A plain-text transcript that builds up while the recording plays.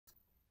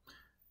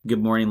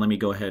Good morning. Let me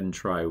go ahead and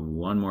try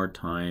one more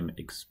time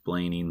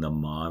explaining the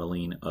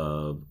modeling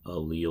of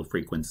allele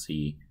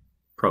frequency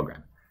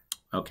program.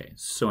 Okay,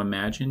 so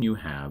imagine you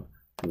have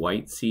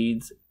white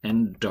seeds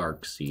and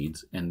dark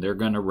seeds, and they're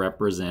going to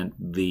represent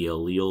the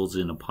alleles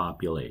in a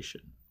population.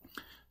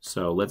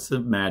 So let's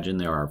imagine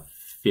there are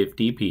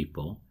 50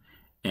 people,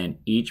 and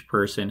each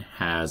person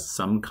has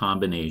some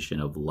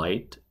combination of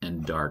light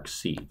and dark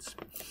seeds.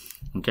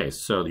 Okay,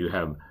 so you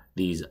have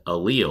these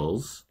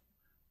alleles,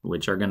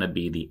 which are going to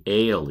be the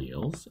A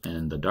alleles,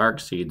 and the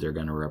dark seeds are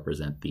going to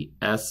represent the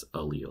S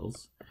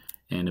alleles.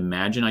 And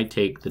imagine I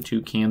take the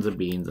 2 cans of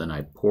beans and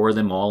I pour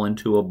them all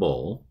into a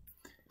bowl.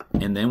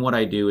 And then what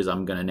I do is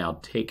I'm going to now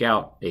take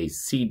out a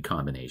seed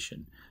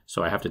combination.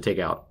 So I have to take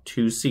out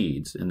 2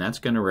 seeds, and that's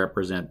going to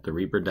represent the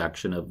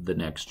reproduction of the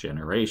next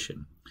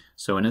generation.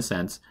 So in a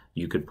sense,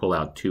 you could pull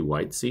out 2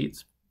 white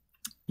seeds,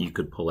 you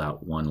could pull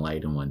out 1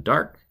 light and 1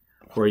 dark,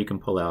 or you can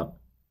pull out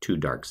 2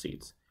 dark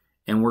seeds.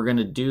 And we're going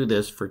to do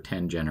this for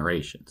 10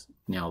 generations.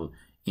 Now,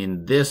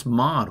 in this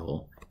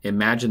model,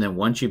 imagine that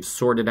once you've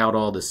sorted out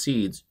all the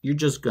seeds, you're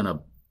just going to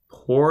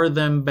pour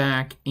them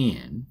back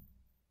in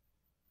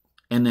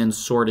and then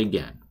sort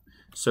again.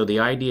 So the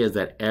idea is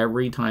that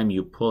every time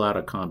you pull out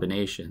a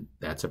combination,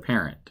 that's a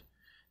parent.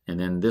 And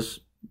then this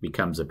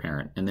becomes a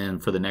parent. And then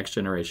for the next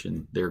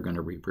generation, they're going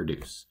to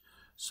reproduce.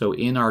 So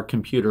in our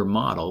computer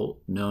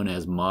model, known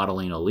as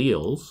modeling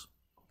alleles,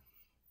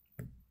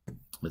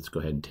 let's go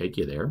ahead and take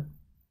you there.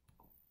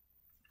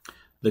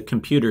 The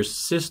computer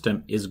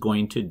system is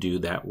going to do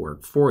that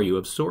work for you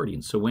of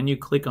sorting. So when you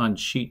click on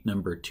sheet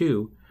number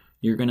 2,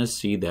 you're going to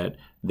see that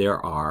there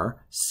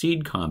are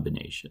seed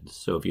combinations.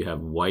 So if you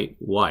have white,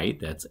 white,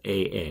 that's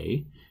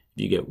AA. If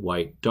you get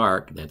white,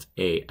 dark, that's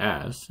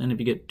AS. And if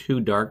you get 2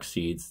 dark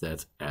seeds,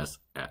 that's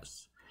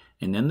SS.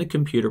 And then the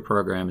computer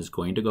program is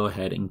going to go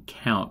ahead and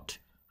count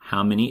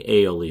how many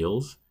A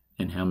alleles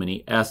and how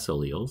many S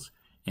alleles,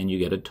 and you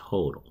get a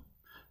total.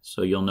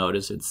 So you'll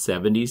notice it's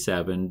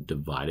 77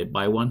 divided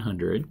by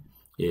 100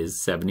 is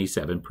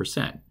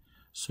 77%.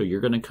 So you're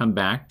going to come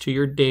back to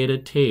your data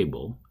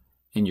table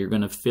and you're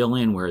going to fill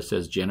in where it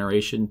says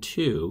generation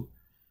 2,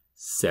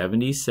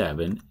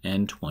 77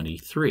 and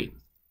 23.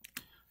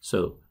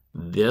 So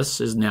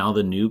this is now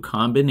the new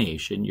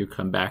combination. You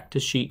come back to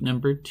sheet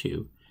number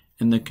 2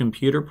 and the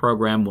computer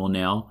program will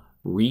now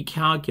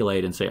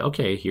recalculate and say,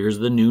 okay, here's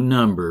the new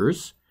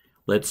numbers.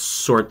 Let's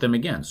sort them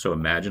again. So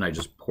imagine I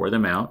just pour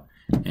them out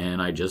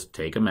and I just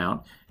take them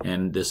out,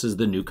 and this is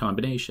the new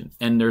combination.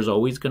 And there's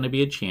always going to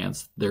be a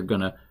chance they're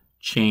going to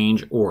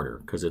change order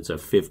because it's a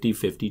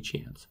 50-50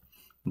 chance.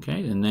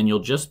 Okay, and then you'll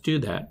just do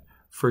that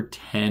for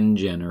 10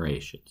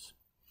 generations.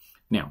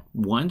 Now,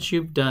 once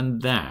you've done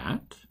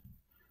that,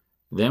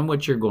 then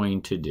what you're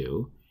going to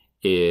do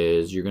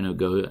is you're going to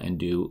go and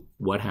do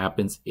what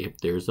happens if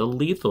there's a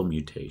lethal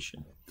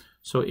mutation.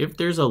 So if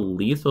there's a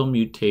lethal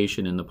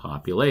mutation in the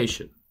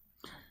population,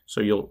 so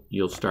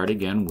you'll start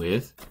again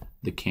with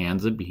the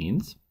cans of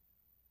beans.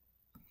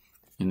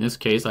 In this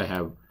case, I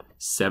have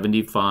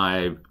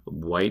 75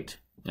 white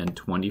and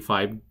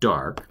 25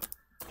 dark.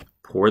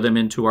 Pour them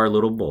into our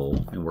little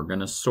bowl, and we're going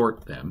to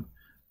sort them.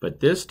 But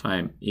this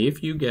time,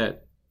 if you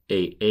get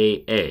a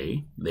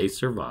AA, they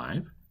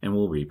survive and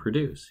will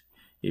reproduce.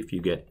 If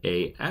you get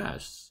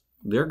AS,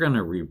 they're going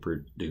to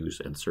reproduce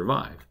and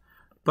survive.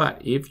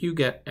 But if you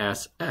get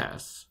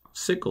SS,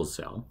 sickle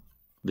cell,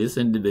 this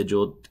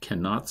individual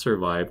cannot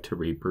survive to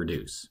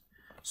reproduce.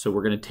 So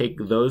we're going to take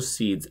those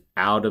seeds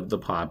out of the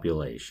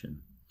population.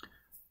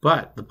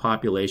 But the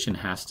population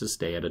has to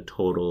stay at a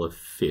total of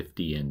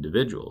 50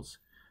 individuals.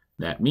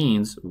 That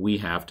means we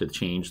have to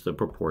change the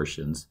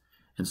proportions.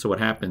 And so what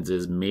happens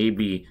is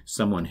maybe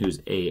someone who's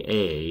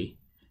AA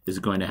is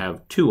going to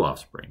have 2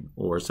 offspring,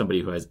 or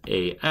somebody who has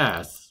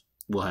AS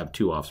will have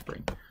 2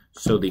 offspring.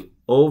 So the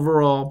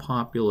overall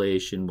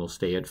population will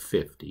stay at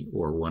 50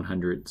 or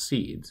 100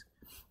 seeds,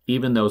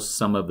 even though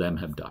some of them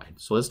have died.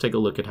 So let's take a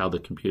look at how the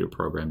computer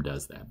program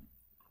does that.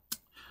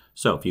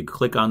 So if you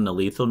click on the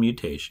lethal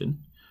mutation,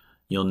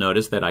 you'll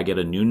notice that I get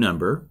a new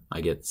number. I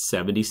get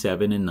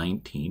 77 and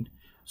 19.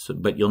 So,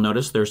 but you'll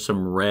notice there's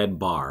some red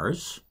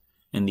bars,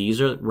 and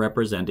these are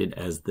represented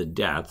as the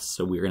deaths.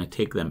 So we're going to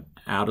take them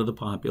out of the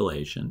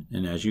population.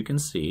 And as you can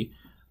see,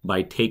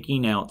 by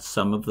taking out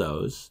some of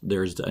those,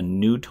 there's a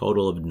new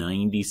total of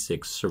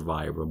 96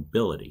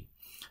 survivability.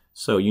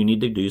 So you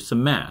need to do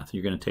some math.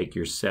 You're going to take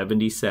your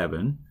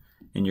 77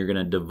 and you're going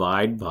to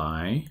divide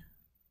by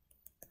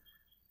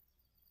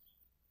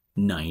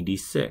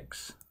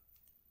 96.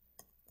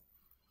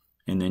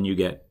 And then you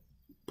get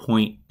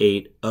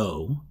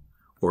 0.80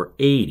 or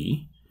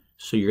 80.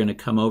 So you're going to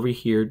come over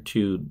here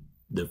to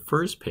the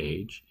first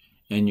page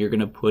and you're going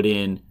to put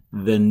in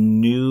the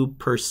new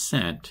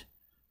percent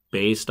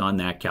based on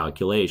that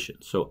calculation.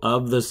 So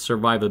of the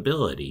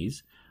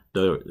survivabilities,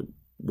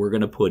 we're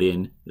going to put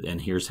in, and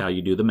here's how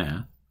you do the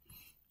math.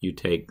 You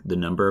take the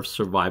number of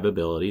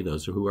survivability,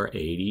 those who are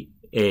 80,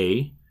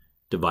 A,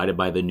 divided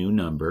by the new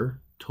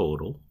number,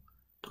 total,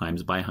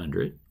 times by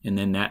 100, and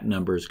then that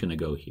number is going to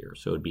go here.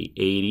 So it'd be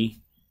 80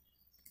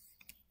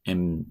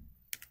 and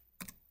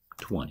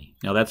 20.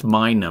 Now that's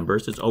my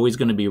numbers. It's always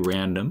going to be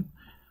random.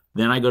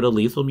 Then I go to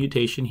lethal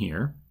mutation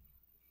here,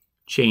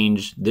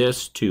 change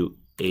this to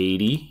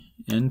 80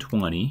 and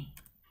 20,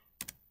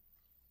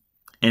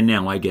 and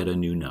now I get a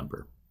new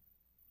number.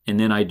 And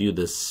then I do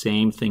the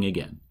same thing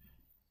again.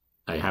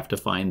 I have to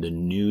find the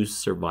new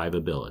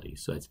survivability.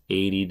 So that's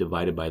 80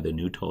 divided by the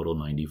new total,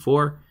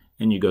 94,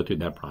 and you go through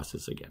that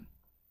process again.